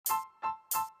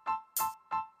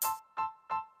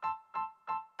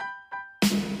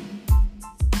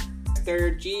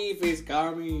Master Chief is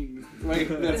coming. Like,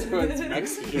 that's what's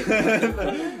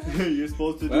Mexican. You're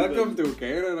supposed to do Welcome to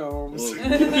Canada, Holmes.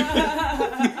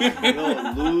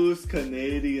 No, loose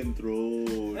Canadian throat.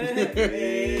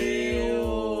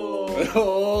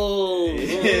 Oh.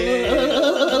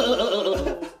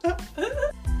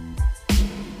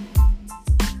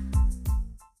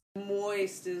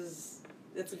 Moist is...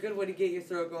 That's a good way to get your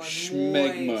throat going.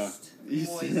 Schmegma. Moist.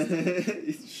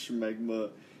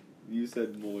 Schmegma. You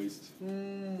said moist.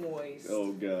 Moist.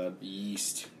 Oh, God.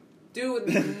 Yeast. Do it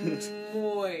with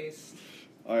moist.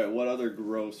 Alright, what other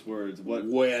gross words? What?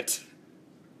 Wet.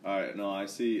 Alright, no, I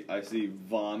see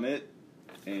vomit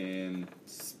and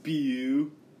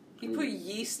spew. You put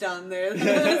yeast on there.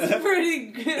 That's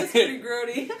pretty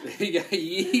grody. You got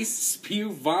yeast,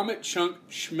 spew, vomit, chunk,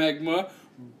 schmegma,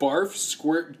 barf,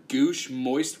 squirt, goosh,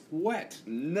 moist, wet.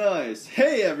 Nice.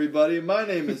 Hey, everybody. My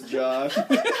name is Josh.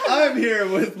 I'm here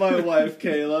with my wife,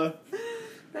 Kayla.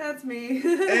 That's me.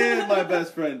 And my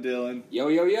best friend, Dylan. Yo,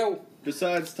 yo, yo.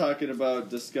 Besides talking about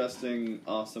disgusting,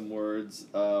 awesome words,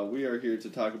 we are here to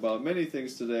talk about many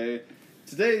things today.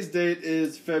 Today's date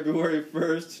is February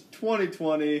 1st,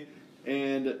 2020,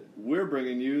 and we're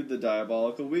bringing you the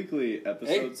Diabolical Weekly,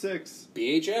 episode 6.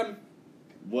 BHM.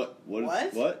 What?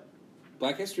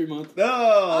 Black History Month.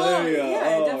 Oh, there you go.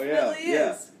 Yeah, it definitely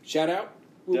is. Shout out.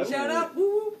 Definitely. Shout out.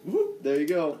 Woo woo. There you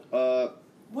go.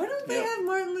 Why don't they have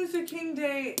Martin Luther King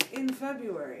Day in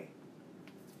February?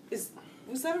 Was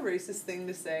that a racist thing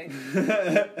to say?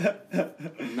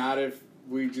 Not if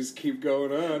we just keep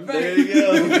going on. There you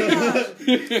go.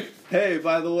 Hey,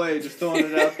 by the way, just throwing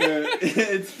it out there,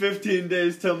 it's 15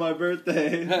 days till my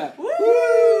birthday. Woo!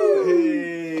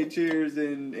 Hey, cheers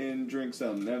and drink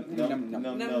some. Num.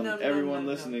 Everyone num,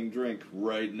 listening, drink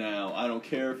right now. I don't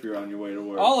care if you're on your way to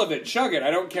work. All of it. Chug it.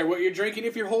 I don't care what you're drinking.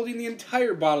 If you're holding the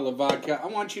entire bottle of vodka, I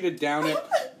want you to down it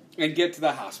and get to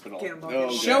the hospital.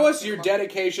 Show us your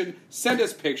dedication. Send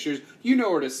us pictures. You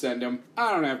know where to send them.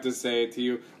 I don't have to say it to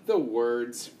you. The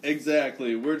words.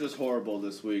 Exactly. We're just horrible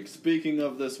this week. Speaking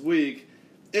of this week,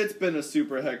 it's been a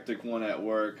super hectic one at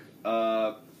work.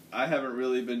 I haven't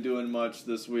really been doing much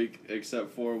this week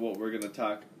except for what we're going to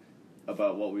talk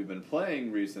about what we've been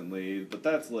playing recently, but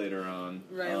that's later on.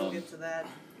 Right, we'll get to that.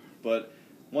 But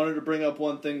wanted to bring up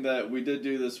one thing that we did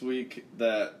do this week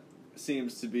that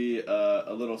seems to be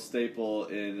a little staple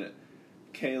in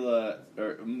Kayla,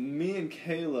 or me and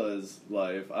Kayla's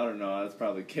life. I don't know, that's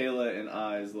probably Kayla and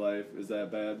I's life. Is that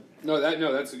bad? No,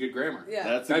 that's a good grammar. Yeah,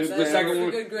 That's the second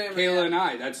one. Good grammar, Kayla and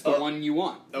I. That's the one you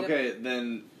want. Okay,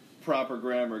 then proper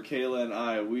grammar. Kayla and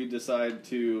I, we decide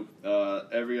to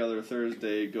every other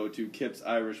Thursday go to Kip's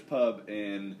Irish Pub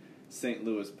in St.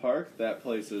 Louis Park. That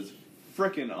place is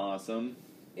frickin' awesome.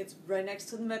 It's right next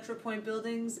to the Metro Point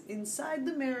buildings, inside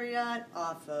the Marriott,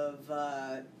 off of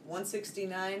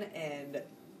 169 and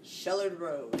Shellard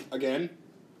Road. Again,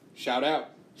 shout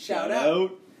out. Shout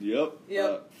out.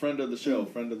 Yep. Friend of the show.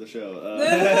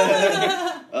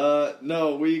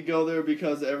 No, we go there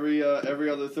because every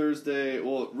other Thursday,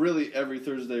 well, really every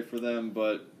Thursday for them,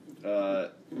 but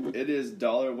it is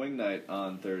Dollar Wing Night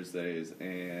on Thursdays,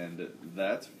 and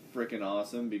that's freaking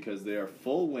awesome because they are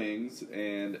full wings,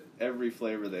 and every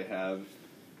flavor they have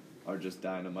are just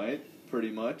dynamite, pretty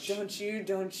much. Don't you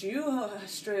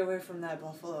stray away from that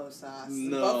buffalo sauce.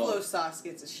 No. The buffalo sauce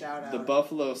gets a shout out. The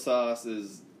buffalo sauce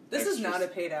is... This is not a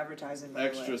paid advertising, by the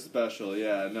way. Extra special,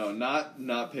 yeah. No,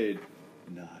 not paid.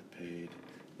 Not paid.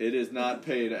 It is not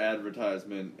paid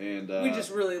advertisement, and... we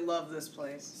just really love this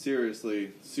place.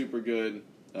 Seriously, super good.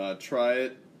 Try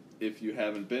it if you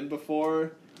haven't been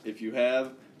before. If you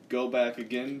have, go back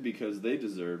again because they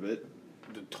deserve it.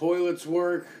 The toilets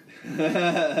work.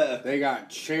 They got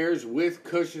chairs with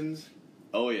cushions.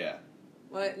 Oh, yeah.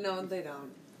 What? No, they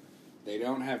don't. They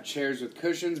don't have chairs with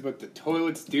cushions, but the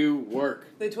toilets do work.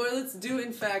 The toilets do,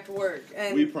 in fact, work.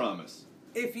 And we promise.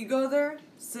 If you go there,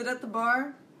 sit at the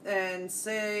bar, and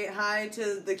say hi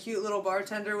to the cute little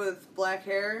bartender with black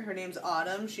hair. Her name's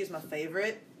Autumn. She's my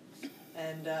favorite.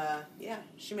 And, yeah,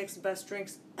 she makes the best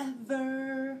drinks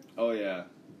ever. Oh, yeah.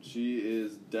 She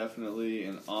is definitely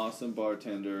an awesome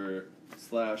bartender /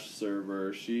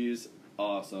 server. She's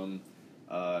awesome.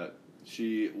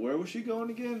 Where was she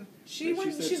going again? She's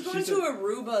going to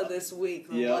Aruba this week,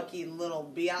 the lucky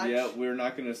little biatch. Yeah, we're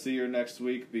not going to see her next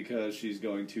week because she's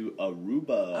going to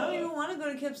Aruba. I don't even want to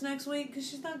go to Kip's next week because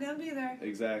she's not going to be there.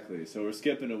 Exactly. So we're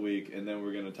skipping a week, and then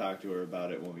we're going to talk to her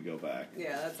about it when we go back.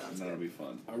 Yeah, that sounds good. That'll be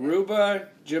fun. Aruba,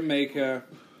 Jamaica,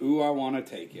 ooh, I want to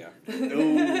take you. Ooh,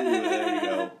 there you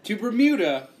go. To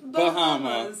Bermuda,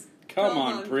 Bahamas. Come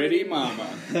on, pretty mama.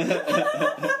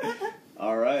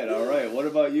 All right. What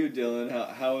about you, Dylan?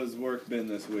 How has work been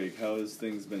this week? How has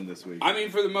things been this week? I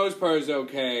mean, for the most part, it's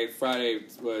okay. Friday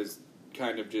was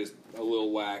kind of just a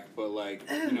little whack, but like,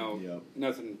 you know,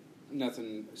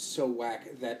 nothing so whack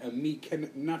that me can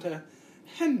not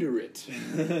hinder it.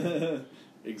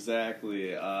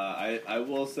 Exactly. I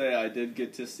will say I did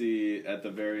get to see at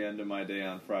the very end of my day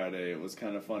on Friday. It was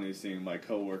kind of funny seeing my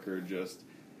coworker just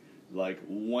like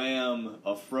wham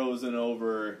a frozen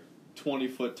over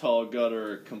 20-foot tall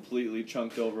gutter completely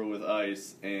chunked over with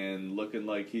ice and looking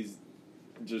like he's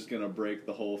just gonna break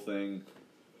the whole thing.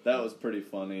 That was pretty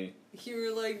funny. You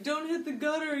were like, don't hit the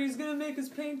gutter, he's gonna make us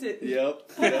paint it.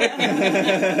 Yep.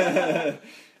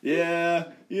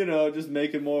 Yeah, you know, just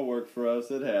making more work for us.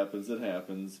 It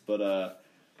happens. But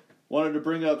wanted to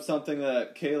bring up something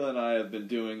that Kayla and I have been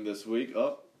doing this week.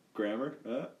 Oh, grammar.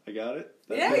 I got it.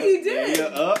 You did.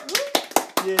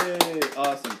 Yay,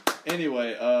 awesome.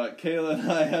 Anyway, Kayla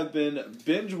and I have been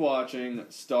binge watching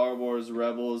Star Wars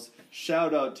Rebels.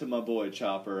 Shout out to my boy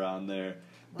Chopper on there.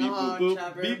 Beep boop boop.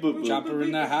 Chopper. Beep boop boop. Chopper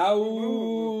in the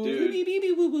house. Dude, Beep, beep,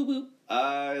 beep, boop, boop, boop.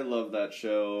 I love that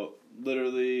show.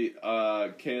 Literally,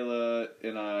 Kayla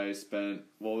and I spent,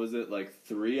 what was it, like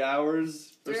 3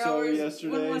 hours or so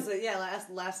yesterday? When was it? Yeah,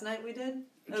 last night we did?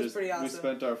 That was pretty awesome. We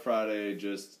spent our Friday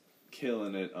just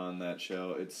killing it on that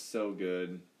show. It's so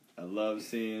good. I love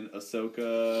seeing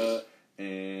Ahsoka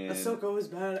and... Ahsoka was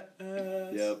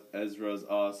badass. Yep, Ezra's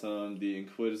awesome. The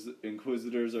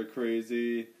Inquisitors are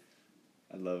crazy.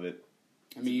 I love it.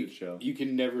 I mean, you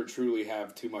can never truly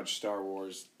have too much Star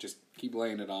Wars. Just keep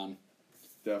laying it on.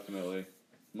 Definitely.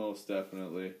 Most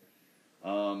definitely.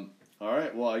 All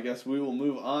right, well, I guess we will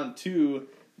move on to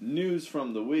news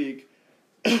from the week.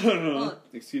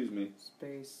 Excuse me.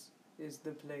 Space is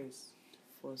the place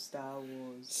for Star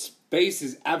Wars. Space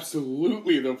is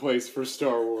absolutely the place for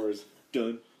Star Wars.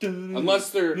 Dun, dun,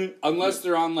 unless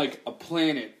they're on, like, a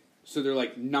planet, so they're,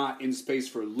 like, not in space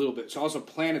for a little bit. So also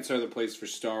planets are the place for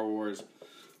Star Wars,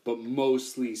 but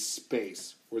mostly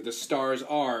space, where the stars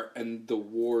are and the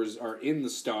wars are in the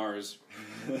stars.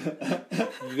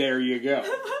 There you go.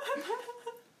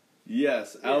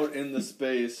 Yes, out in the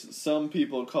space. Some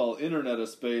people call internet a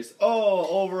space.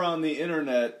 Oh, over on the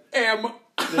internet. Am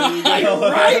there you go.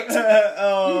 I right?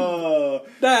 Oh,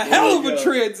 the hell of a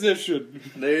transition.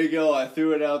 There you go. I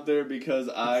threw it out there because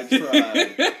I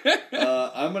tried.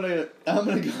 I'm gonna go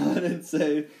ahead and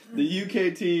say the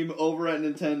UK team over at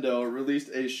Nintendo released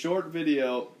a short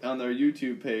video on their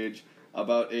YouTube page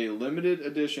about a limited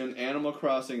edition Animal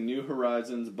Crossing New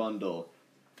Horizons bundle.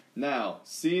 Now,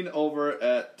 seen over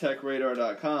at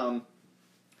TechRadar.com,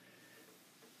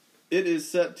 it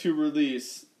is set to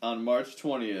release on March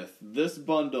 20th. This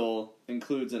bundle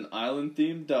includes an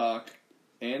island-themed dock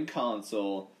and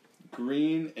console,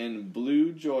 green and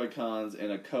blue Joy-Cons,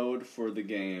 and a code for the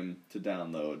game to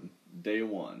download. Day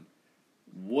one.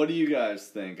 What do you guys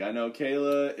think? I know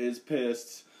Kayla is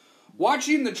pissed.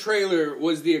 Watching the trailer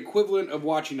was the equivalent of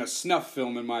watching a snuff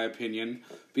film, in my opinion,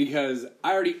 because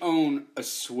I already own a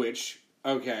Switch,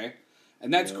 okay,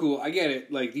 and that's cool. I get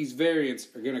it. Like, these variants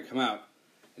are going to come out,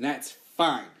 and that's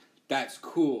fine. That's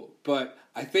cool. But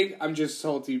I think I'm just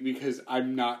salty because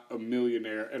I'm not a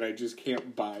millionaire, and I just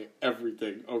can't buy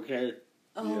everything, okay?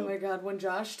 Oh my god, when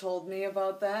Josh told me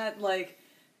about that, like,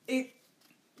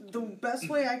 the best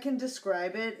way I can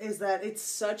describe it is that it's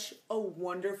such a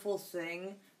wonderful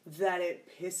thing that it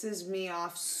pisses me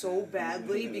off so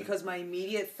badly because my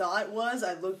immediate thought was,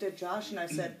 I looked at Josh and I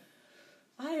said,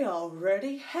 I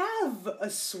already have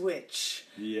a Switch.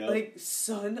 Yep. Like,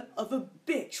 son of a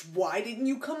bitch, why didn't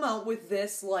you come out with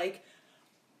this, like,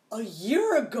 a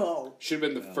year ago? Should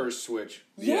have been the first Switch.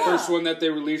 Yeah. The first one that they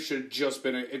released should have just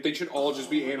been they should all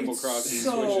just be Animal Crossing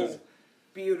Switches.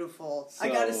 Beautiful. So, I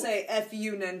gotta say, F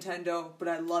you, Nintendo, but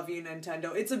I love you,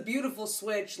 Nintendo. It's a beautiful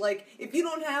Switch. Like, if you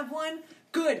don't have one,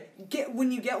 good.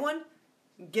 When you get one,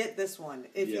 get this one.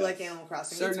 If you like Animal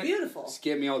Crossing. It's beautiful. Just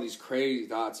give me all these crazy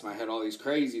thoughts in my head, all these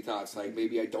crazy thoughts, like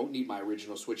maybe I don't need my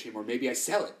original Switch anymore. Maybe I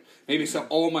sell it. Maybe I sell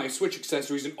all my Switch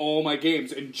accessories and all my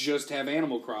games and just have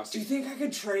Animal Crossing. Do you think I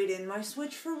could trade in my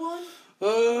Switch for one?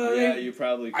 Yeah, you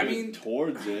probably could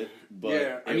towards it, but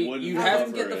it wouldn't you have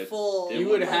to get the full.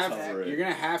 You're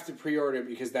gonna have to pre-order it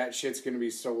because that shit's gonna be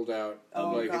sold out.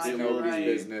 It's nobody's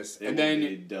business. And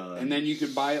then you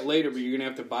could buy it later, but you're gonna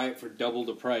have to buy it for double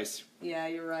the price. Yeah,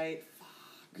 you're right.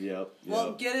 Yep.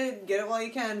 Well, get it while you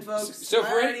can, folks. So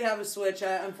I already have a Switch.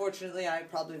 Unfortunately, I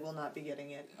probably will not be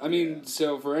getting it. I mean,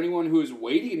 so for anyone who is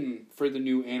waiting for the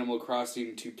new Animal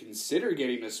Crossing to consider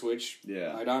getting a Switch,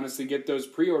 I'd honestly get those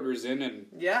pre-orders in and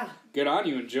good on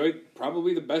you. Enjoy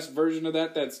probably the best version of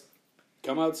that that's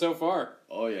come out so far.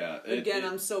 Oh, yeah.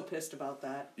 I'm so pissed about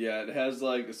that. Yeah, it has,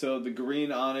 like, so the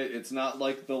green on it, it's not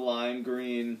like the lime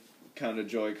green kind of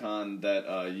Joy-Con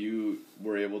that you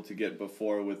were able to get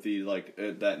before with the, like,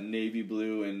 that navy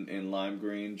blue and lime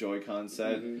green Joy-Con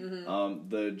set.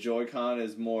 The Joy-Con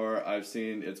is more, I've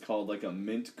seen, it's called, like, a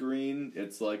mint green.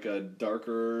 It's, like, a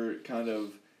darker kind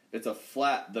of... It's a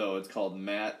flat, though. It's called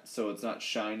matte, so it's not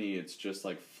shiny. It's just,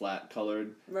 like,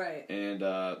 flat-colored. Right. And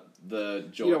the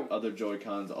other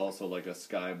Joy-Cons also, like, a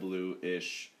sky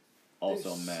blue-ish,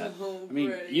 also matte. So I mean,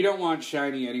 pretty. you don't want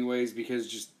shiny anyways,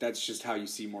 because that's just how you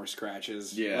see more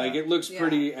scratches. Yeah. Like, it looks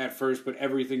pretty at first, but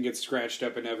everything gets scratched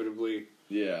up inevitably.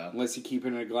 Yeah. Unless you keep it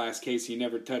in a glass case, you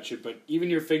never touch it. But even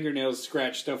your fingernails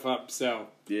scratch stuff up, so...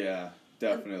 Yeah.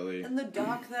 Definitely. And the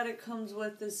dock that it comes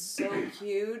with is so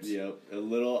cute. Yep. A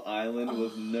little island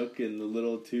with Nook and the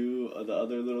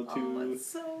other little two. Oh, it's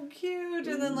so cute.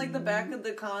 And then, like, the back of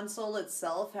the console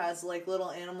itself has, like, little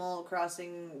Animal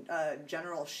Crossing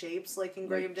general shapes, like,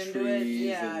 engraved like into it.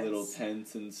 Yeah, and little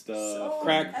tents and stuff. So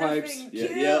crack pipes.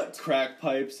 Yeah, crack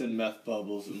pipes and meth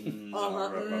bubbles.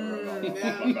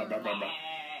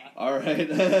 All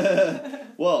right.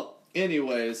 Well...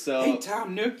 Anyway, so... Hey,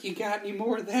 Tom Nook, you got any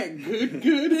more of that good?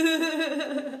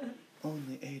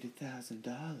 Only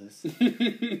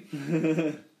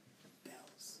 $80,000.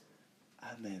 Bells. I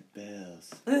meant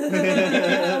bells.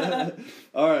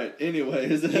 Alright,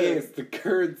 anyways. Yes, the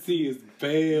currency is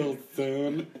bells,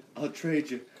 son. I'll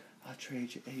trade you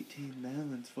 18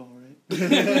 melons for it.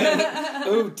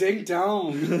 Oh, ding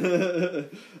dong.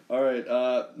 Alright,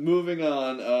 moving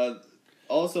on.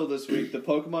 Also this week, the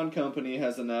Pokemon Company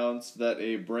has announced that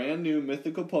a brand new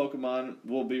mythical Pokemon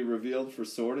will be revealed for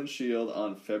Sword and Shield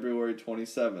on February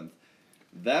 27th.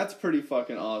 That's pretty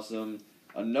fucking awesome.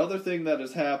 Another thing that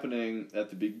is happening at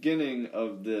the beginning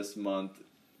of this month,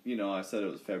 you know, I said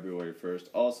it was February 1st.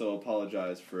 Also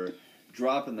apologize for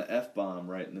dropping the F-bomb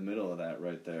right in the middle of that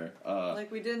right there.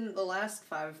 Like we did in the last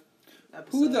 5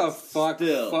 episodes. Who the fuck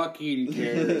fucking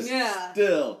cares? Yeah.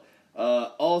 Still.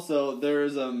 Also, there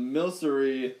is a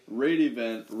Milcery raid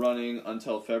event running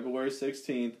until February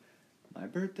 16th, my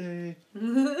birthday,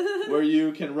 where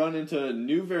you can run into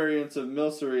new variants of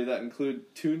Milcery that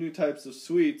include 2 new types of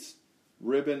sweets,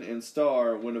 Ribbon and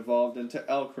Star, when evolved into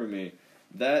Alcremie.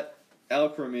 That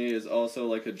Alcremie is also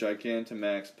like a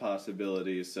Gigantamax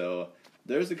possibility, so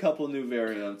there's a couple new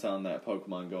variants on that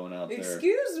Pokemon going out there.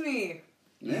 Excuse me!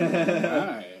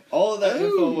 All of that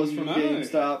info was from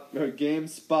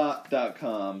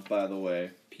GameSpot.com, by the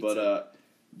way. Pizza. But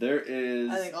there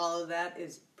is... I think all of that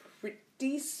is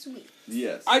pretty sweet.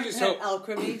 Yes. I just hope...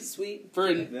 Alcremie, sweet.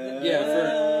 There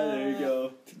you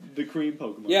go. The cream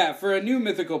Pokemon. Yeah, for a new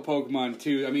mythical Pokemon,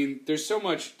 too. I mean, there's so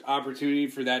much opportunity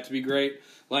for that to be great.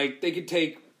 Like, they could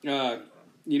take,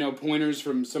 pointers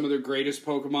from some of their greatest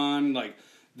Pokemon, like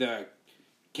the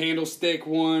Candlestick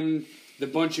one, the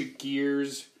bunch of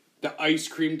gears, the ice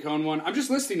cream cone one. I'm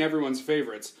just listing everyone's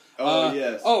favorites. Oh,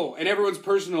 yes. Oh, and everyone's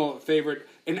personal favorite,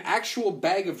 an actual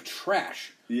bag of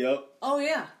trash. Yep. Oh,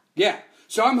 yeah. Yeah.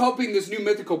 So I'm hoping this new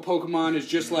mythical Pokemon is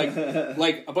just like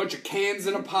a bunch of cans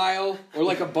in a pile or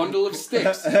like a bundle of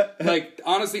sticks. Like,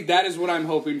 honestly, that is what I'm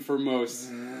hoping for most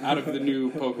out of the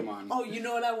new Pokemon. Oh, you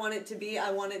know what I want it to be?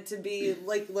 I want it to be,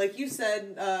 like you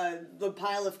said, the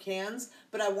pile of cans,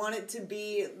 but I want it to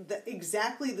be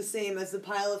exactly the same as the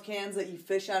pile of cans that you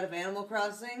fish out of Animal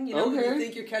Crossing. You know, when you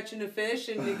think you're catching a fish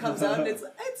and it comes out and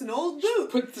it's an old boot.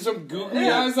 Put some googly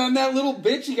eyes on that little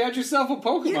bitch, you got yourself a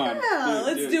Pokemon. Yeah,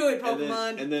 let's do it, Pokemon.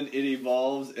 And then it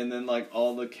evolves, and then like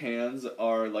all the cans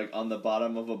are like on the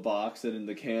bottom of a box, and then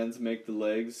the cans make the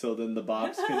legs, so then the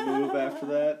box can move after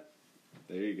that.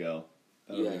 There you go.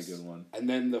 That'll be a good one. And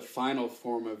then the final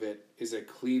form of it is a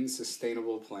clean,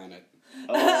 sustainable planet.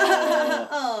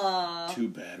 Too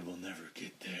bad we'll never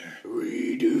get there.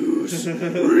 Reduce.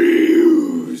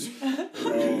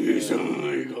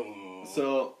 Recycle.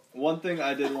 So, one thing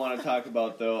I did want to talk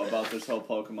about, though, about this whole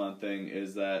Pokemon thing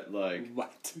is that, like...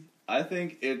 What? I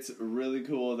think it's really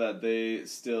cool that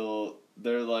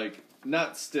they're like,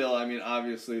 not still, I mean,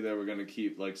 obviously they were going to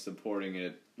keep, like, supporting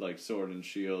it, like, Sword and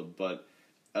Shield, but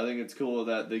I think it's cool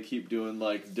that they keep doing,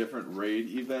 like, different raid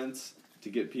events to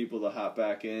get people to hop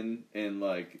back in, and,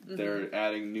 like, they're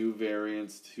adding new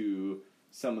variants to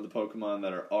some of the Pokemon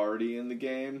that are already in the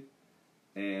game,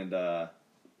 and,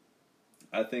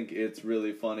 I think it's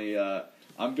really funny.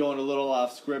 I'm going a little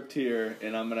off script here,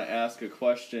 and I'm going to ask a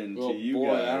question to you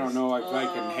guys. I don't know if I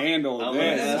can handle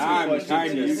this. I'm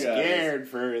kind of scared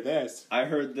for this. I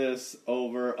heard this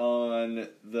over on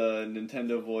the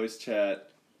Nintendo voice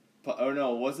chat. Oh,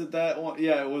 no, was it that one?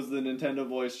 Yeah, it was the Nintendo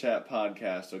voice chat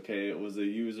podcast, okay? It was a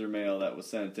user mail that was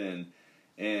sent in.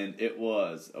 And it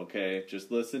was, okay?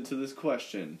 Just listen to this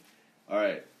question.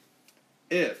 Alright.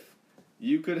 If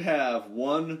you could have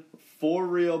one for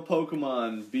real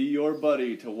Pokemon be your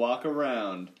buddy to walk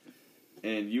around,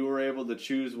 and you were able to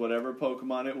choose whatever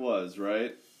Pokemon it was,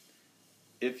 right?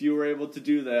 If you were able to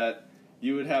do that,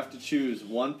 you would have to choose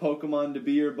one Pokemon to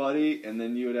be your buddy, and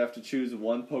then you would have to choose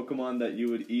one Pokemon that you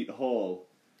would eat whole.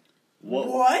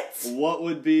 What? What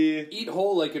would be... Eat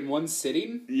whole, like, in one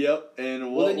sitting? Yep,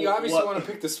 and Well, then you obviously want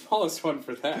to pick the smallest one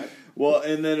for that. Well,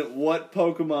 and then what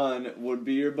Pokemon would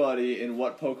be your buddy, and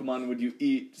what Pokemon would you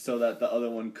eat so that the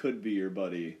other one could be your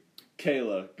buddy?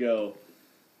 Kayla, go.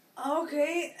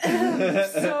 Okay,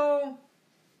 so...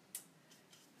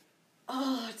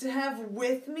 to have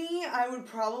with me, I would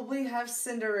probably have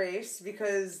Cinderace,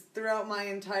 because throughout my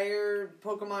entire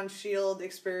Pokemon Shield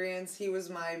experience, he was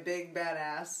my big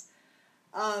badass.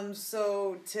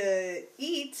 So to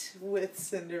eat with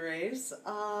Cinderace,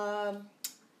 I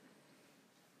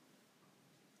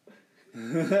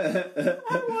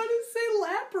want to say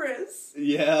Lapras.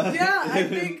 Yeah. Yeah,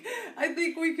 I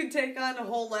think we could take on a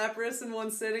whole Lapras in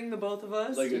one sitting, the both of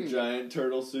us. Like a giant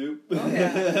turtle soup. Oh yeah.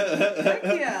 Heck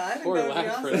yeah, I think Poor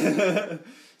that would Lapras. be awesome.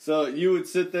 So you would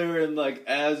sit there and, like,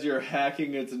 as you're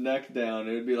hacking its neck down,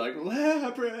 it would be like,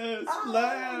 Lapras,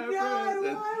 Lapras. God,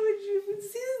 why would you...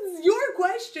 See, this is your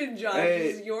question, John. Hey,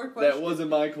 this is your question. that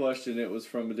wasn't my question. It was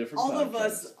from a different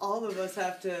podcast. All of us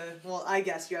have to... Well, I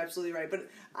guess you're absolutely right, but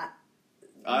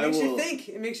I makes will, you think.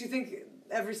 It makes you think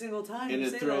every single time and you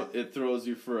say that. it throws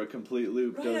you for a complete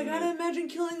loop, Right, doesn't I gotta it? imagine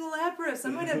killing the Lapras. I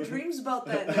might have dreams about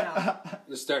that now.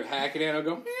 Just start hacking it, and I'll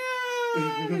go,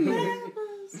 yeah,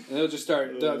 Lapras. and they'll just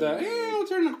start, I'll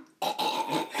turn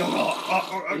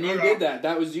and you did that.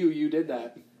 That was you. You did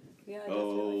that. Yeah,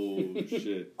 definitely. Oh,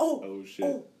 shit. Oh,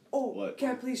 shit. Oh, What?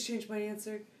 Can I please change my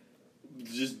answer?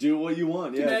 Just do what you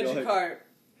want. Yeah, go ahead. Magikarp.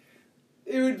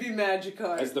 It would be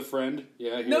Magikarp. As the friend?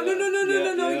 Yeah. I hear No.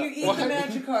 that. Yeah. You eat What? the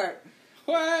Magikarp.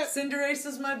 What? Cinderace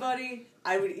is my buddy.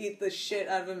 I would eat the shit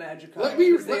out of a Magikarp. Let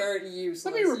me- because they are useless.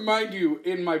 Let me remind you,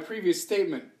 in my previous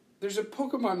statement, there's a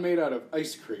Pokemon made out of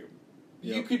ice cream.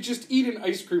 Yep. You could just eat an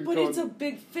ice cream But cone. it's a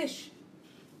big fish.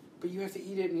 But you have to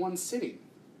eat it in one sitting.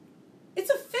 It's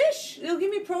a fish. It'll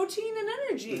give me protein and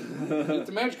energy. Eat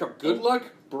the Magikarp. Good luck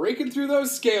breaking through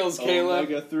those scales, Kayla.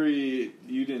 Omega-3,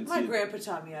 you didn't My see... grandpa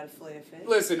taught me how to flay a fish.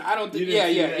 Listen, I don't think... You didn't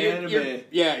see the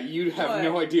You're, anime. you have What?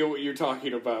 no idea what you're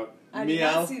talking about. I did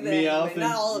not see that anime,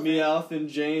 not all of it. Meowth and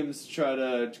James try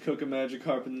to cook a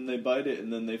Magikarp and then they bite it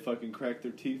and then they fucking crack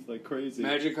their teeth like crazy.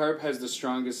 Magikarp has the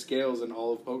strongest scales in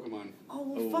all of Pokemon. Oh,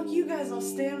 well, fuck you guys. I'll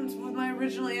stand with my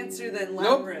original answer then,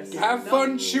 Nope. Lapras. Have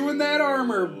fun chewing that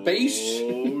armor, base.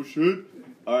 Oh, shit.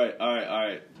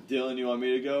 Alright. Dylan, you want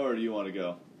me to go or do you want to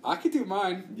go? I could do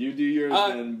mine. You do yours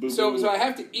then, boo-boo. So I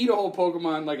have to eat a whole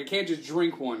Pokemon. Like, I can't just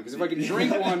drink one. Because if I can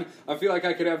drink one, I feel like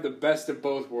I could have the best of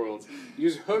both worlds. You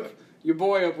just hook your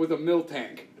boy up with a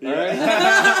Miltank. Alright?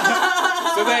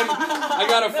 So then I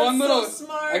got a fun That's so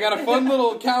smart. I got a fun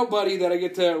little cow buddy that I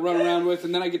get to run around with,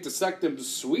 and then I get to suck them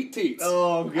sweet teats.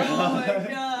 Oh, God. Oh, my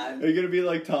God. Are you going to be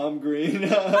like Tom Green?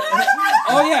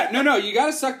 Oh yeah, no, you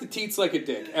gotta suck the teats like a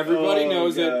dick. Everybody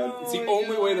knows it. God. It's the Oh,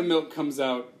 only way the milk comes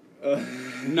out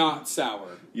not sour.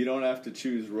 You don't have to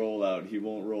choose roll out. He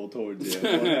won't roll towards you. It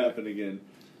won't happen again.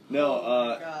 No, Oh,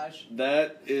 my gosh.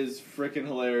 that is freaking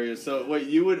hilarious. So wait,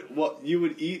 you would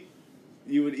eat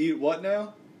what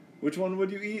now? Which one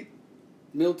would you eat?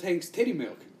 Miltank's titty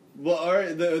milk. Well, all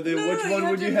right. No, Which one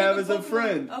would to you pick have as a Pokemon.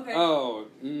 friend? Okay. Oh,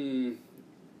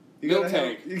 You gotta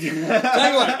Miltank.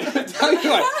 have- Tell you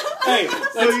what. Hey,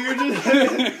 So you're just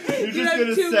have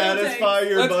gonna two satisfy Miltanks.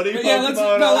 your buddy Pokemon let's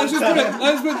all just the put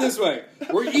time? it this way.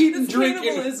 We're eating, It's drinking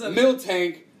cannibalism.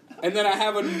 Miltank, and then I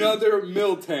have another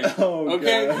Miltank. Oh,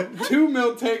 okay? God. 2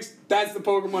 Miltanks, that's the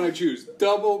Pokemon I choose.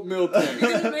 Double Miltank.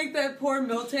 You're gonna make that poor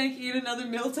Miltank eat another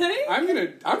Miltank? I'm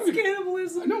gonna... That's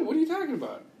cannibalism. No, what are you talking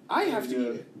about? I have to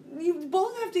eat it. You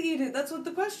both have to eat it. That's what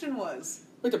the question was.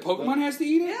 Wait, the Pokemon has to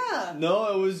eat it? Yeah.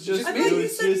 No, it was just I me. thought It you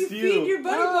was said you just feed your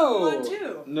buddy Oh. Pokemon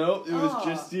too. No, it was Aw.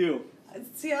 just you.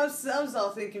 See, I was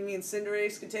all thinking me and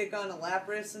Cinderace could take on a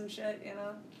Lapras and shit, you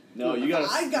know? No, you gotta.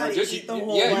 I gotta just- eat the you-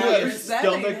 whole yeah, you gotta Lapras. That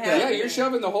stomach ain't that. Yeah, happening. you're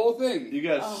shoving the whole thing. You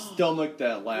gotta Oh. stomach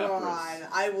that Lapras. God,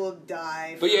 I will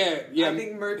die. But yeah. I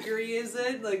think mercury is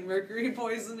it? Like mercury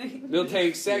poisoning?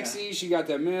 Miltank's sexy, she got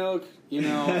that milk, you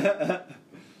know,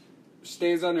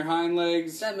 stays on her hind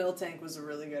legs. That Miltank was a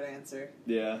really good answer.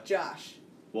 Yeah. Josh.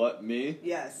 What, me?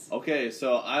 Yes. Okay,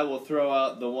 so I will throw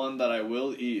out the one that I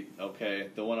will eat, okay?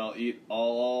 The one I'll eat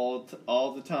all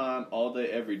the time, all day,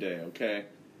 every day, okay?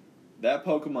 That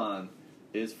Pokemon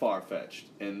is Farfetch'd.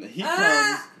 And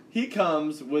he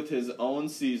comes with his own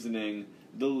seasoning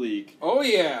the leak. Oh,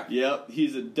 yeah. Yep,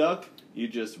 he's a duck. You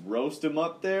just roast him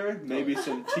up there. Maybe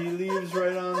some tea leaves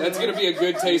right on there. That's going to be a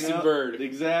good tasting bird.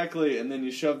 Exactly. And then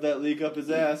you shove that leek up his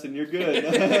ass and you're good.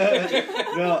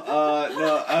 No.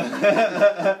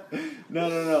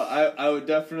 I would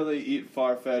definitely eat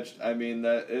Farfetch'd. I mean,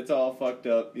 that it's all fucked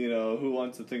up. You know, who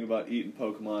wants to think about eating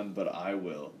Pokemon? But I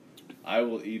will. I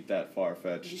will eat that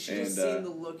Farfetch'd. You should have seen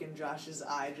the look in Josh's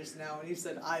eye just now when he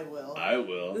said, I will. I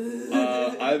will.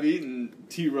 I've eten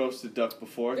tea roasted duck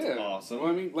before. It's awesome. Well,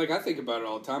 I mean, like, I think about it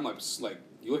all the time. Like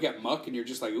you look at muck and you're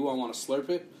just like, ooh, I want to slurp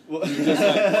it. Well,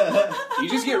 you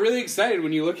just get really excited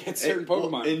when you look at certain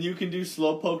Pokemon. And you can do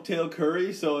Slowpoke tail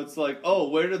curry, so it's like, oh,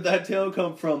 where did that tail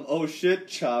come from? Oh shit,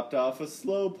 chopped off a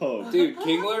Slowpoke. Dude,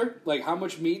 Kingler, like, how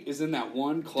much meat is in that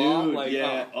one claw? Dude, like,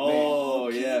 yeah.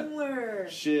 Kingler.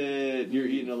 Shit, you're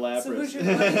eating a Lapras. So who's your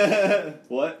buddy?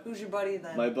 What? Who's your buddy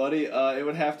then? My buddy, it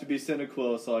would have to be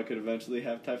Cyndaquil, so I could eventually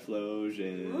have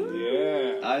Typhlosion. Ooh.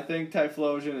 Yeah. I think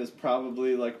Typhlosion is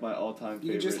probably like my all-time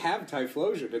favorite. You just have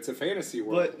Typhlosion. It's a fantasy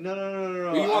world. But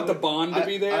no. You want the bond to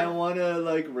be there? I want to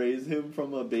like raise him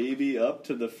from a baby up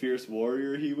to the fierce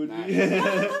warrior he would be.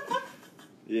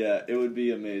 Yeah, it would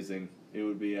be amazing. It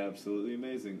would be absolutely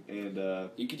amazing. And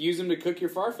you could use him to cook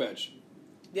your Farfetch.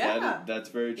 Yeah, that's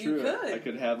very true. You could. I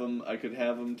could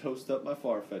have him toast up my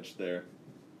Farfetch there.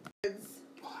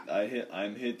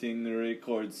 I'm hitting the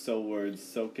record so words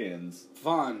so cans.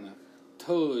 Van,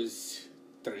 dos,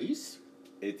 tres.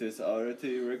 It is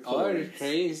already recorded.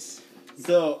 Tres.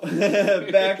 So,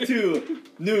 back to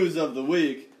news of the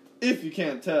week. If you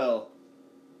can't tell,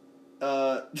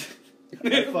 I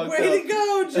fucked up. Way to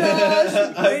go, Josh!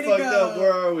 I fucked up.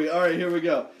 Where are we? Alright, here we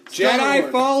go. Jedi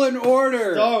Fallen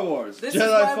Order! Star Wars.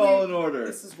 Jedi Fallen Order.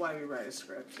 This is why we write a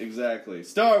script. Exactly.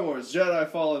 Star Wars Jedi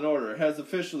Fallen Order has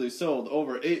officially sold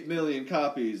over 8 million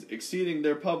copies, exceeding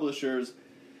their publishers'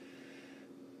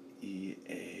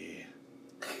 EA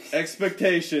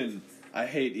expectation. I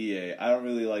hate EA. I don't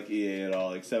really like EA at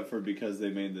all, except for because they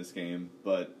made this game.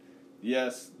 But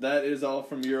yes, that is all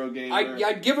from Eurogamer.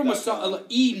 I'd give them a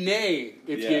E-nay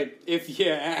if you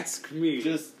ask me.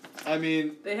 Just, I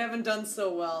mean, they haven't done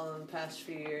so well in the past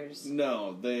few years.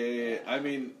 No,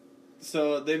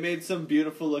 so they made some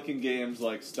beautiful looking games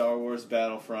like Star Wars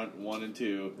Battlefront 1 and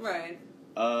 2. Right.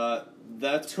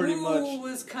 That's pretty much. 2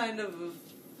 was kind of a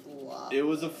flop. It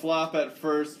was a flop at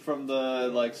first from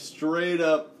the straight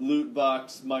up loot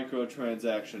box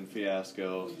microtransaction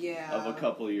fiasco of a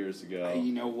couple of years ago.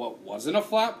 You know what wasn't a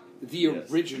flop? The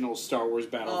original Star Wars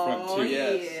Battlefront 2.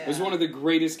 Yes. It was one of the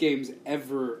greatest games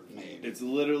ever made. It's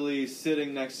literally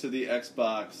sitting next to the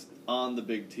Xbox on the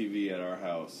big TV at our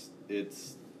house.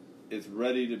 It's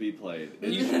ready to be played.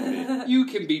 You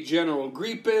can be General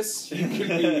Grievous. You can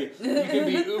be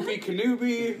Oopie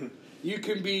Kenobi. You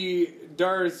can be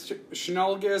Darth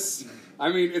Schnulgus. I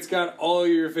mean, it's got all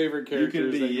your favorite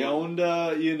characters. You can be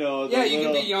Yonda, you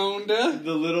can be Yonda.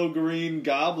 The little green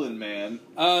goblin man.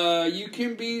 You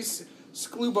can be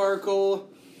Sklubarkle.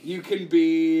 You can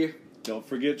be... Don't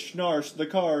forget Schnarsh the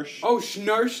Karsh. Oh,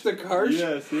 Schnarsh the Karsh?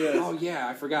 Yes. Oh, yeah,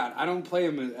 I forgot. I don't play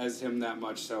him as him that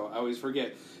much, so I always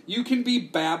forget. You can be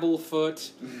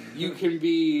Babblefoot. You can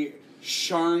be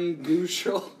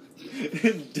Sharngushel.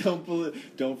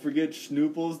 Don't forget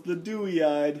Schnooples the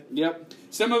Dewy-Eyed. Yep.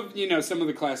 Some of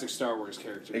the classic Star Wars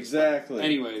characters. Exactly.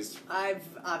 Anyways. I've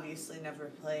obviously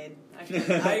never played.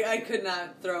 I could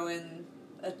not throw in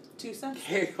a 2 cents.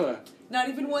 Kayla. Not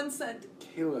even 1 cent.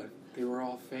 Kayla, they were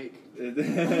all fake. I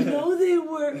know they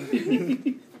were.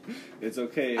 It's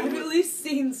okay. I've at least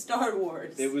seen Star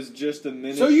Wars. It was just a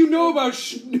minute. So you know about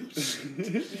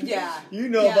Yeah. You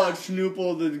know about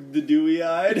Schnoople the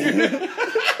Dewy-Eyed.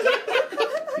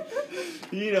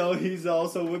 He's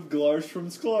also with Glarsh from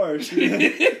Sklarsh.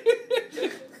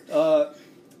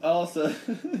 Also,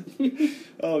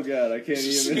 oh god, I can't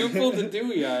even. Schnoople the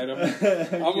Dewy-Eyed.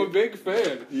 I'm a big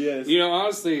fan. Yes.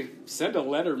 Honestly, send a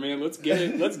letter, man. Let's get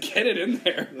it in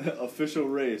there. Official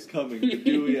race coming, the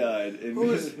Dewy-Eyed.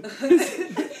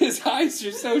 His eyes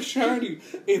are so shiny.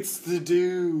 It's the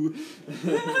dew.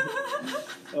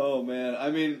 Oh man, I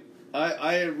mean,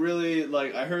 I really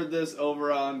I heard this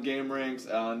over on Game Ranks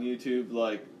on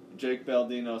YouTube. Jake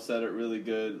Baldino said it really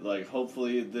good.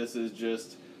 Hopefully this is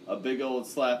just a big old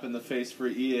slap in the face for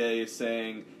EA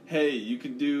saying, hey, you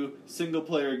can do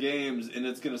single-player games and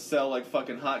it's going to sell like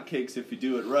fucking hotcakes if you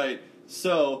do it right.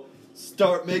 So,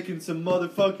 start making some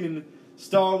motherfucking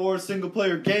Star Wars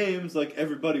single-player games like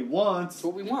everybody wants. That's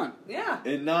what we want. Yeah.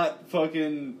 And not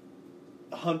fucking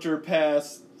Hunter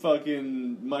Pass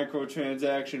fucking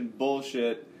microtransaction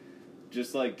bullshit.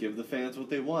 just, like, give the fans what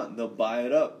they want. And they'll buy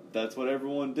it up. That's what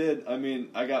everyone did. I mean,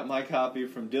 I got my copy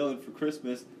from Dylan for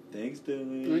Christmas. Thanks,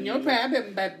 Dylan. No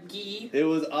problem, Bucky. It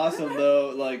was awesome,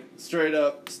 though. Like, straight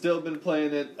up, still been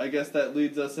playing it. I guess that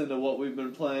leads us into what we've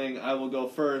been playing. I will go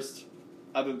first.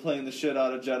 I've been playing the shit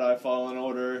out of Jedi Fallen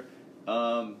Order.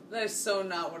 That is so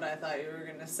not what I thought you were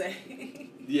gonna say.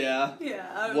 Yeah.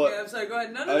 Yeah, okay, I'm sorry, go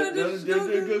ahead. No,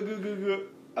 Go.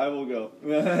 I will go.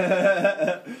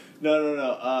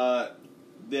 No.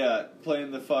 Yeah,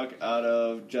 playing the fuck out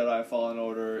of Jedi Fallen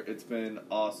Order. It's been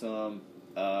awesome.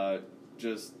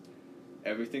 Just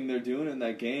everything they're doing in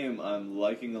that game, I'm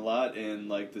liking a lot. And,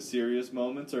 like, the serious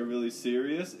moments are really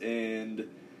serious. And,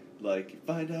 like,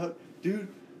 find out, dude,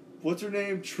 what's her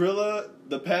name? Trilla,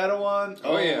 the Padawan?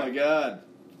 Oh yeah. My god.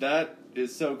 That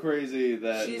is so crazy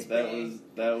that She's that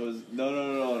bae. was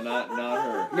no, not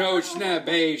her. No, she's not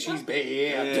bae, she's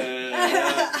bad.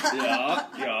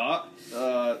 Yeah.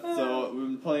 So we've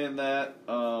been playing that.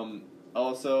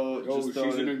 Also, just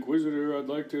she's an inquisitor. I'd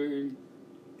like to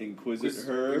inquisite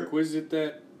her. Inquisite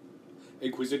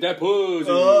that pussy.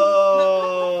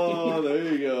 Oh,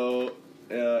 there you go.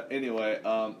 Anyway,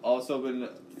 also been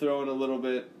throwing a little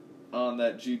bit on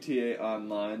that GTA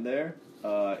Online there.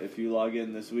 If you log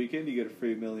in this weekend, you get a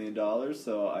free $1 million,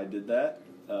 so I did that.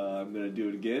 I'm going to do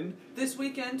it again. This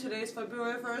weekend, today's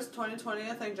February 1st, 2020,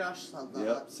 I think Josh said that.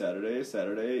 Yep,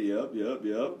 Saturday, yep.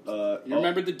 You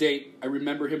remember the date. I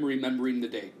remember him remembering the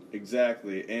date.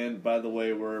 Exactly, and by the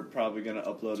way, we're probably going to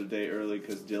upload a day early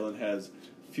because Dylan has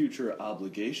future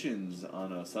obligations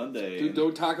on a Sunday. Dude,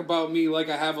 don't talk about me like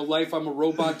I have a life. I'm a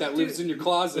robot that lives in your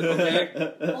closet,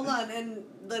 okay? Hold on, and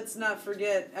let's not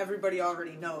forget, everybody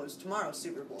already knows, tomorrow's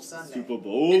Super Bowl Sunday. Super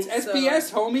Bowl. It's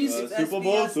SBS, homies. It's Super SBS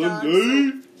Bowl on,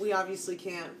 Sunday. so we obviously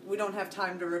we don't have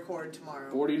time to record tomorrow.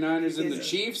 49ers and the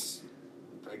Chiefs.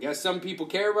 I guess some people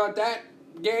care about that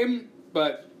game,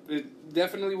 but it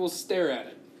definitely will stare at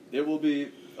it. It will be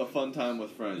a fun time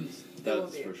with friends.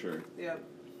 That's for sure. Yep.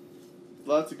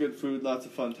 Lots of good food, lots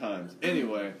of fun times.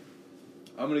 Anyway,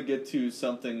 I'm going to get to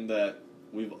something that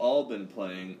we've all been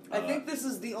playing. I think this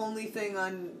is the only thing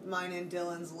on mine and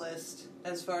Dylan's list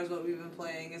as far as what we've been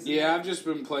playing. I've just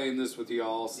been playing this with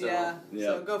y'all, so... Yeah,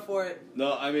 so go for it.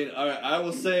 No, I mean, all right, I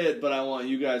will say it, but I want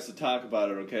you guys to talk about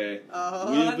it, okay?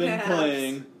 Oh, we've been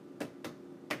playing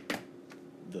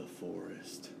The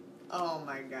Forest. Oh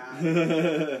my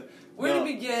god. Where to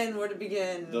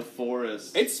begin? The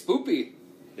Forest. It's spoopy.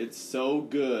 It's so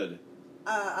good.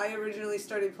 I originally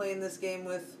started playing this game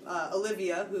with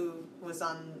Olivia, who was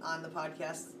on the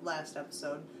podcast last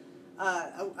episode.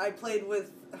 I played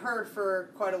with her for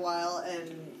quite a while, and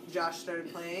Josh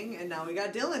started playing, and now we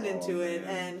got Dylan into it.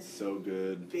 And so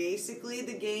good. Basically,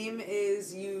 the game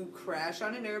is you crash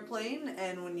on an airplane,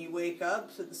 and when you wake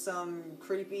up, some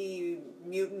creepy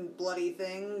mutant bloody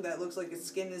thing that looks like its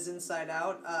skin is inside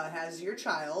out has your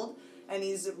child, and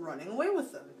he's running away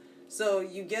with them. So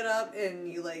you get up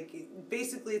and you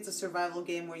basically it's a survival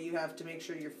game where you have to make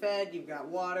sure you're fed, you've got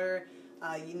water,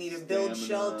 you need to build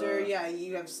shelter,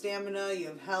 you have stamina, you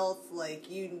have health,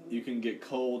 You can get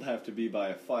cold, have to be by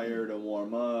a fire to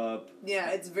warm up. Yeah,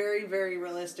 it's very, very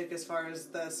realistic as far as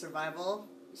the survival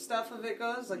stuff of it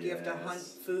goes. You have to hunt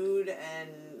food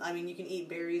and, you can eat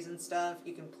berries and stuff,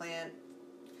 you can plant.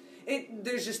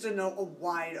 There's just a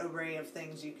wide array of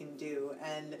things you can do,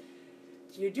 and...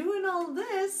 You're doing all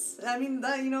this.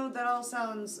 That all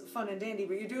sounds fun and dandy,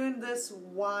 but you're doing this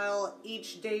while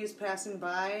each day is passing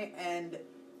by and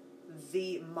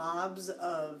the mobs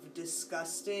of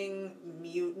disgusting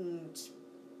mutant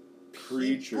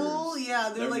creatures. People,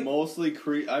 they're mostly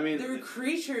they're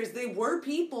creatures. They were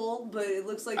people, but it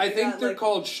looks like I think they're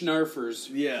called Schnarfers.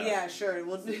 Yeah. Yeah, sure.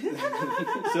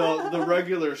 So the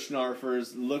regular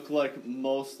Schnarfers look like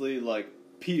mostly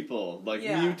people,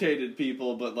 mutated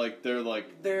people, but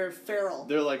they're feral.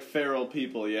 They're like feral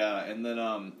people, yeah. And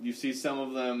then you see some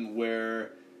of them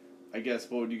wear, I guess,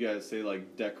 what would you guys say,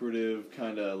 decorative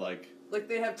kind of like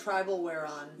they have tribal wear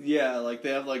on. Yeah,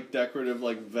 they have decorative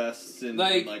vests and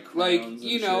crowns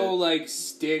and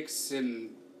sticks and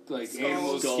skulls.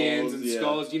 Animal skins and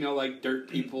skulls. Dirt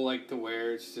people like to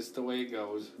wear. It's just the way it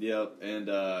goes. Yep, and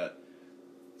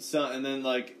and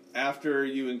then after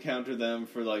you encounter them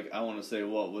for I want to say,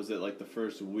 what was it, the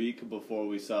first week before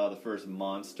we saw the first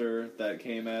monster that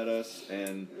came at us,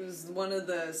 and it was one of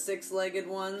the 6-legged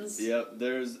ones. Yep,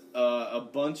 there's a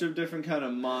bunch of different kind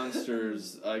of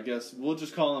monsters. I guess we'll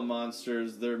just call them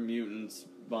monsters. They're mutants,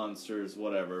 monsters,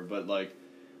 whatever. But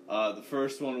the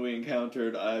first one we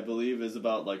encountered, I believe, is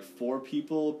about 4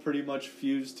 people pretty much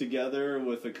fused together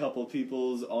with a couple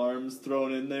people's arms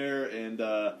thrown in there, and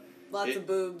Lots of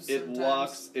boobs. It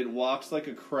walks like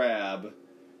a crab,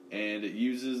 and it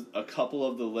uses a couple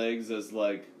of the legs as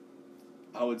like,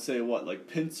 I would say like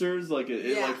pincers. Like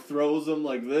it like throws them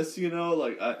like this,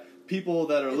 Like people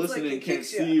that are listening can't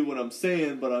see what I'm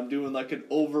saying, but I'm doing like an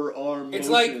overarm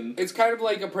motion. It's kind of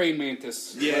like a praying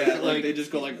mantis. Yeah, like they just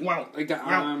go like wow, like the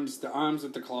arms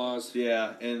with the claws.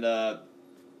 Yeah, and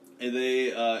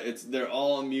they're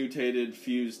all mutated,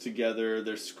 fused together.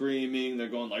 They're screaming. They're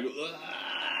going like.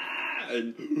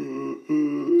 And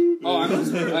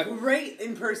great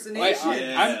impersonation.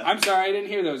 I'm sorry, I didn't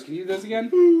hear those. Can you do those again?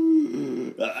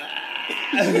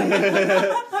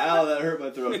 Ow, that hurt my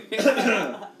throat.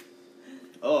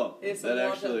 Oh, it's that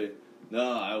actually...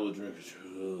 No, I will drink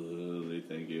truly,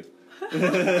 thank you.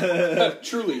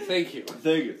 Truly, thank you.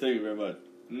 Thank you very much.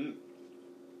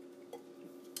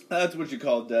 That's what you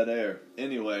call dead air.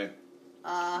 Anyway.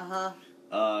 Uh-huh.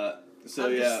 So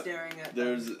I'm yeah, just staring at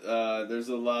there's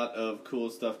a lot of cool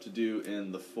stuff to do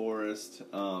in the forest.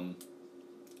 I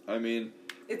mean...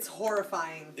 It's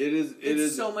horrifying. It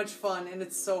is so much fun, and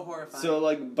it's so horrifying. So,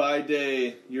 like, by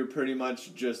day, you're pretty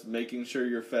much just making sure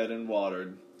you're fed and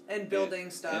watered. And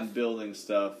building stuff.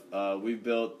 We've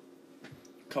built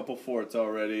a couple forts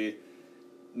already.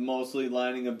 Mostly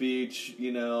lining a beach,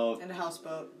 And a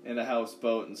houseboat.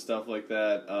 And stuff like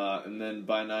that. And then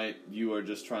by night, you are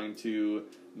just trying to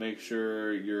make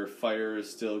sure your fire is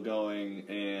still going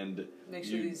and... Make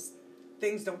sure these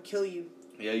things don't kill you.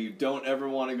 Yeah, you don't ever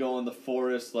want to go in the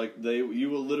forest. Like you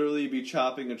will literally be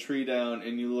chopping a tree down,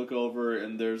 and you look over,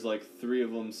 and there's like 3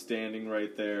 of them standing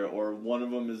right there, or one of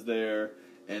them is there,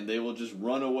 and they will just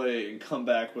run away and come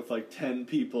back with like 10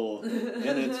 people,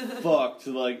 and it's fucked.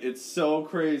 Like it's so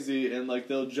crazy, and like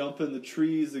they'll jump in the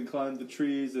trees and climb the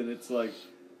trees, and it's like,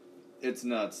 it's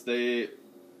nuts.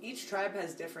 Each tribe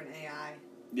has different AI.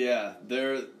 Yeah,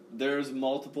 there's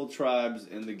multiple tribes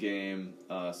in the game.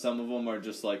 Some of them are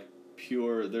just like.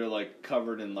 Pure, they're like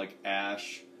covered in like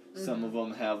ash. Mm-hmm. Some of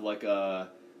them have like are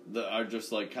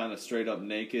just like kind of straight up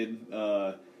naked.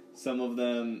 Some of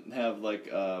them have like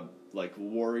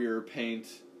warrior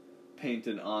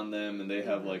painted on them, and they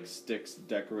have like sticks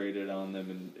decorated on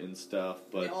them and stuff.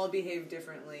 But they all behave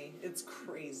differently. It's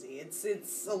crazy. It's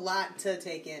a lot to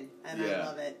take in, and I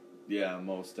love it. Yeah,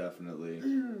 most definitely.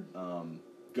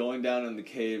 Going down in the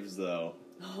caves though.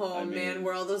 Oh, man,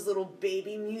 where all those little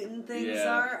baby mutant things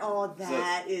are? Oh,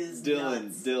 that is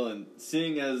nuts. Dylan,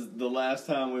 seeing as the last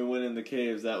time we went in the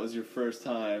caves, that was your first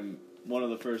time, one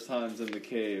of the first times in the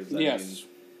caves. Yes.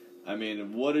 I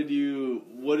mean, what did you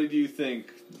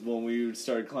think when we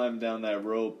started climbing down that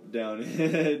rope down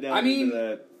into that? I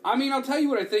mean, I'll tell you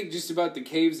what I think just about the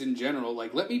caves in general.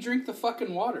 Like, let me drink the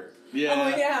fucking water. Yeah.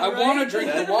 Oh, yeah, I want to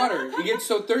drink the water. You get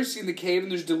so thirsty in the cave,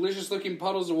 and there's delicious-looking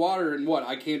puddles of water, and what,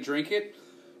 I can't drink it?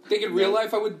 Think in real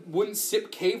life I wouldn't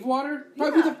sip cave water?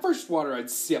 Probably the first water I'd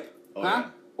sip. Oh, huh? Yeah.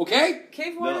 Okay?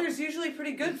 Cave water is usually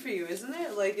pretty good for you, isn't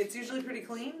it? Like, it's usually pretty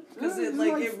clean? Because it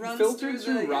runs filtered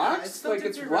through the... rocks? Yeah, it's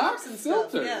filtered through rock rocks and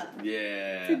filter. stuff.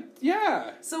 Yeah.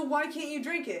 Yeah. So why can't you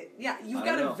drink it? Yeah, you've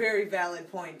got a very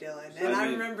valid point, Dylan. And I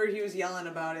remember he was yelling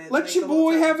about it. Let your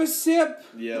boy have a sip.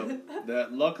 Yeah.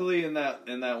 Luckily in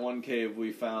that one cave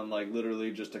we found like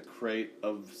literally just a crate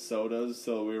of sodas,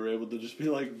 so we were able to just be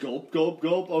like gulp, gulp,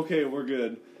 gulp. Okay, we're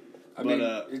good. I mean,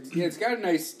 it's got a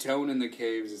nice tone in the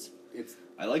caves. It's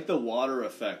I like the water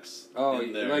effects. Oh,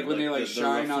 in there. like when they like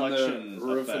shine on the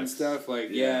roof effects. and stuff. Like,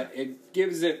 yeah, it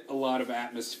gives it a lot of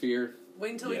atmosphere.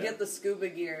 Wait until we get the scuba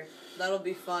gear. That'll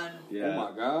be fun. Yeah. Oh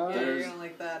my god. Yeah, you're gonna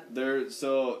like that.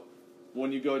 So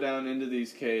when you go down into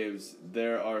these caves,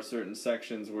 there are certain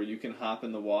sections where you can hop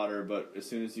in the water, but as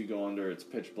soon as you go under, it's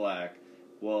pitch black.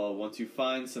 Well, once you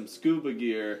find some scuba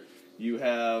gear, you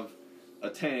have a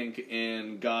tank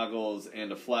and goggles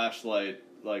and a flashlight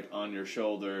like on your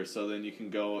shoulder, so then you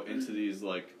can go into these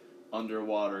like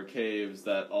underwater caves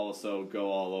that also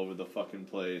go all over the fucking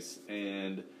place.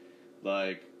 And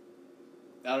like,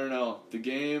 I don't know, the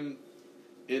game,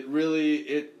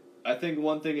 I think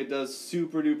one thing it does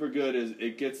super duper good is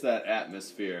it gets that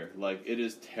atmosphere. Like, it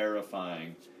is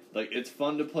terrifying. Like, it's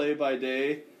fun to play by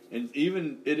day, and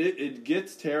even it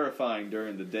gets terrifying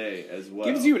during the day as well.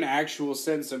 Gives you an actual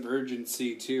sense of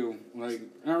urgency too. Like,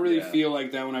 I don't really feel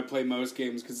like that when I play most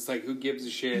games because it's like, who gives a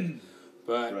shit?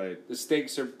 But the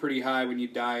stakes are pretty high when you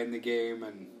die in the game,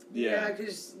 and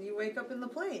because you wake up in the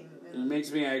plane. It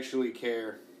makes me actually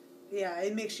care. Yeah,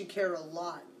 it makes you care a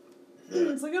lot.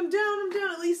 It's like, I'm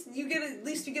down. At least you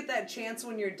get that chance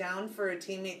when you're down for a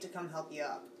teammate to come help you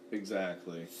up.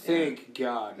 Exactly. Thank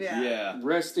God. Yeah.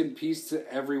 Rest in peace to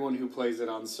everyone who plays it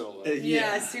on solo.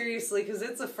 Yeah, seriously, because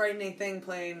it's a frightening thing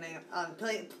playing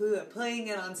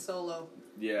it on solo.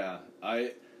 Yeah,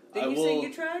 Did you say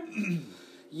you tried?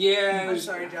 Yeah. I'm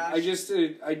sorry, Josh.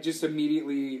 I just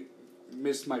immediately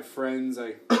missed my friends.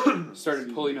 I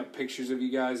started pulling up pictures of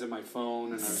you guys on my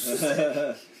phone,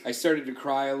 and I started to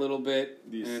cry a little bit.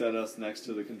 You set us next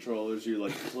to the controllers. You're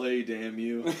like, play, damn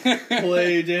you.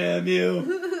 Play, damn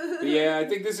you. Yeah, I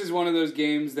think this is one of those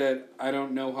games that I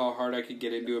don't know how hard I could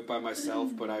get into it by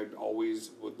myself, but I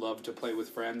always would love to play with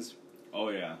friends. Oh,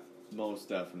 yeah. Most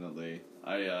definitely.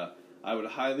 I would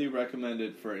highly recommend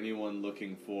it for anyone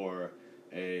looking for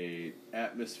a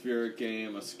atmospheric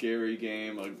game, a scary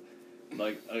game,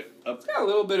 It's got a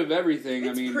little bit of everything.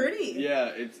 It's pretty.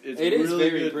 Yeah, it really is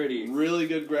very good, pretty. Really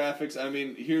good graphics. I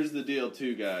mean, here's the deal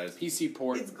too, guys. PC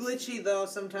port. It's glitchy though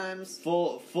sometimes.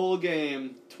 Full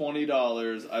game,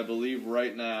 $20. I believe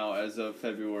right now, as of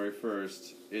February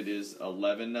 1st, it is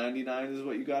 $11.99 is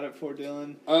what you got it for,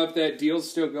 Dylan. If that deal's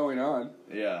still going on.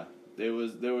 Yeah, there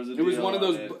was a deal. It was one of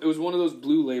those. It was one of those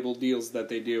blue label deals that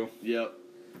they do. Yep.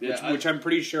 Yeah, which I'm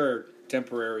pretty sure are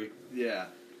temporary. Yeah.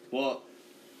 Well,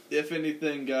 if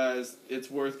anything, guys, it's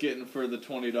worth getting for the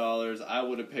 $20. I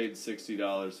would have paid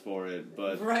 $60 for it,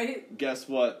 but guess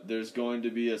what? There's going to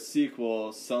be a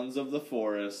sequel, Sons of the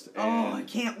Forest. And I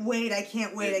can't wait! I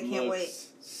can't wait!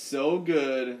 So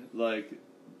good. Like,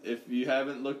 if you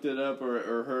haven't looked it up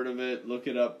or heard of it, look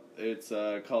it up. It's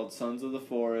called Sons of the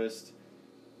Forest.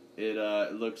 It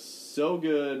looks so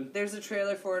good. There's a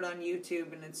trailer for it on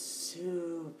YouTube, and it's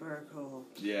super cool.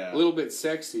 Yeah. A little bit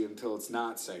sexy until it's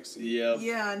not sexy. Yep.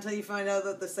 Yeah, until you find out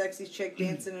that the sexy chick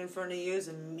dancing in front of you is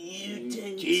a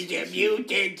mutant. She's a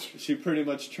mutant. She pretty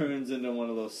much turns into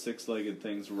one of those six-legged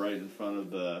things right in front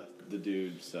of the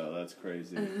dude, so that's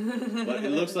crazy. But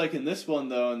it looks like in this one,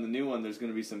 though, in the new one, there's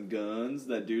going to be some guns.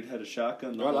 That dude had a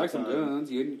shotgun the whole I like time. some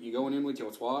guns. You going in with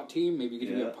your SWAT team? Maybe you get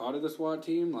to be a part of the SWAT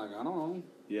team? Like, I don't know.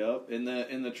 Yep. In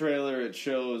the trailer, it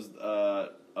shows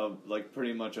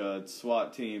pretty much a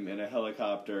SWAT team in a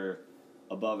helicopter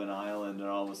above an island, and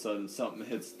all of a sudden something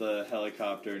hits the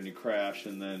helicopter and you crash,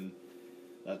 and then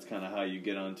that's kind of how you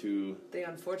get onto... They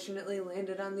unfortunately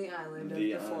landed on the island of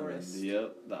the forest.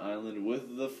 Yep, the island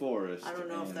with the forest. I don't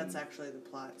know if that's actually the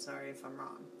plot. Sorry if I'm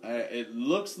wrong. It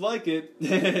looks like it.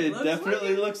 It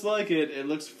definitely looks like it. It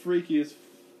looks freaky as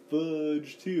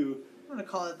fudge, too. I'm going to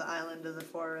call it the island of the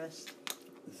forest.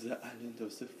 The island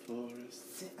of the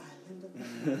forest. The island of the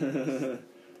forest.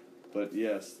 But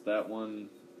yes, that one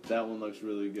looks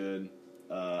really good.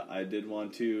 I did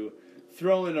want to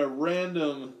throw in a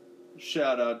random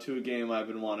shout out to a game I've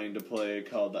been wanting to play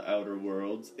called The Outer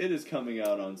Worlds. It is coming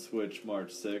out on Switch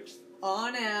March 6th.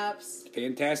 On apps.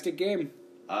 Fantastic game.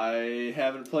 I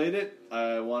haven't played it.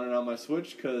 I want it on my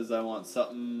Switch because I want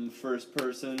something first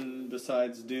person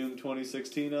besides Doom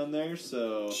 2016 on there,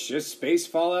 so... It's just Space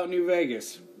Fallout New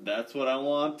Vegas. That's what I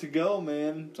want to go,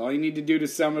 man. That's all you need to do to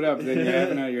sum it up.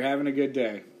 Then you're having a good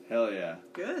day. Hell yeah.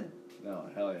 Good. No,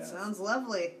 hell yeah. Sounds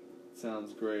lovely.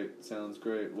 Sounds great.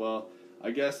 Well,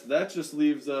 I guess that just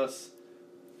leaves us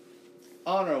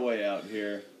on our way out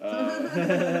here.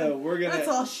 That's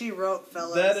all she wrote,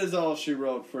 fellas. That is all she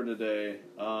wrote for today.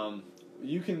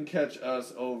 You can catch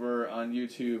us over on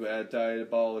YouTube at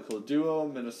Diabolical Duo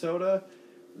Minnesota,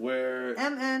 where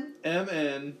MN.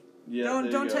 Yeah,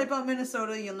 don't type out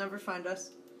Minnesota. You'll never find us.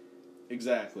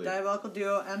 Exactly. Diabolical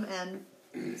Duo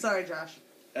MN. Sorry, Josh.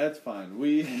 That's fine.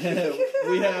 We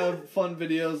have fun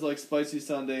videos like Spicy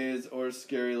Sundays or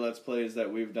scary Let's Plays that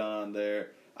we've done on there.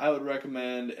 I would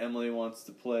recommend Emily Wants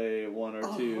to Play 1 or 2.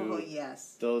 Oh,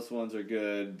 yes. Those ones are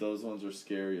good. Those ones are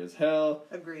scary as hell.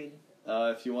 Agreed.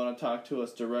 If you want to talk to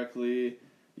us directly,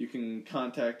 you can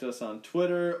contact us on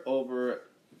Twitter over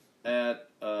at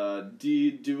DDuoMN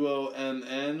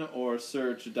or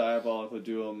search Diabolical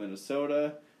Duo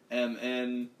Minnesota.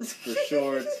 MN for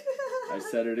short. I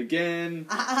said it again.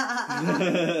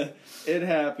 It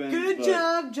happens. Good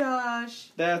job,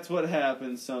 Josh. That's what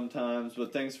happens sometimes,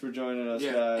 but thanks for joining us,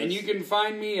 guys. And you can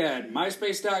find me at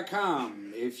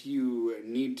myspace.com. If you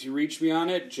need to reach me on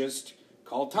it, just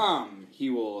call Tom. He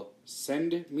will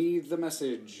send me the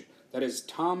message. That is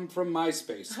Tom from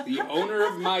MySpace, the owner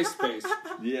of MySpace.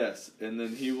 Yes, and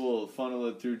then he will funnel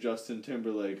it through Justin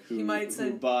Timberlake, who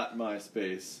bought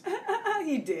MySpace.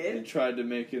 He did. And tried to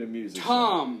make it a music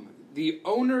Tom, the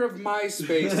owner of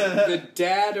MySpace, the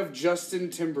dad of Justin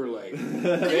Timberlake.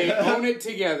 They own it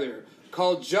together.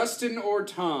 Call Justin or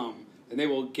Tom, and they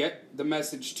will get the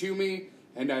message to me,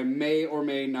 and I may or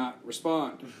may not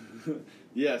respond.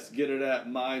 Yes, get it at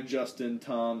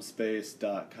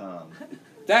myjustintomspace.com.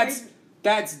 That's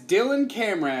Dylan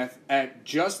Camrath at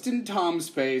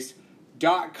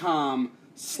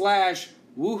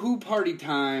justintomspace.com/woohoo party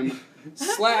time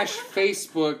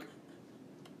 /Facebook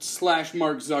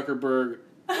 /Mark Zuckerberg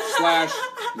 /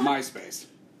 MySpace.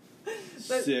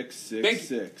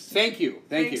 666. Thank you.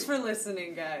 Thanks for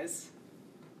listening, guys.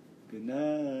 Good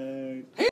night. Hey.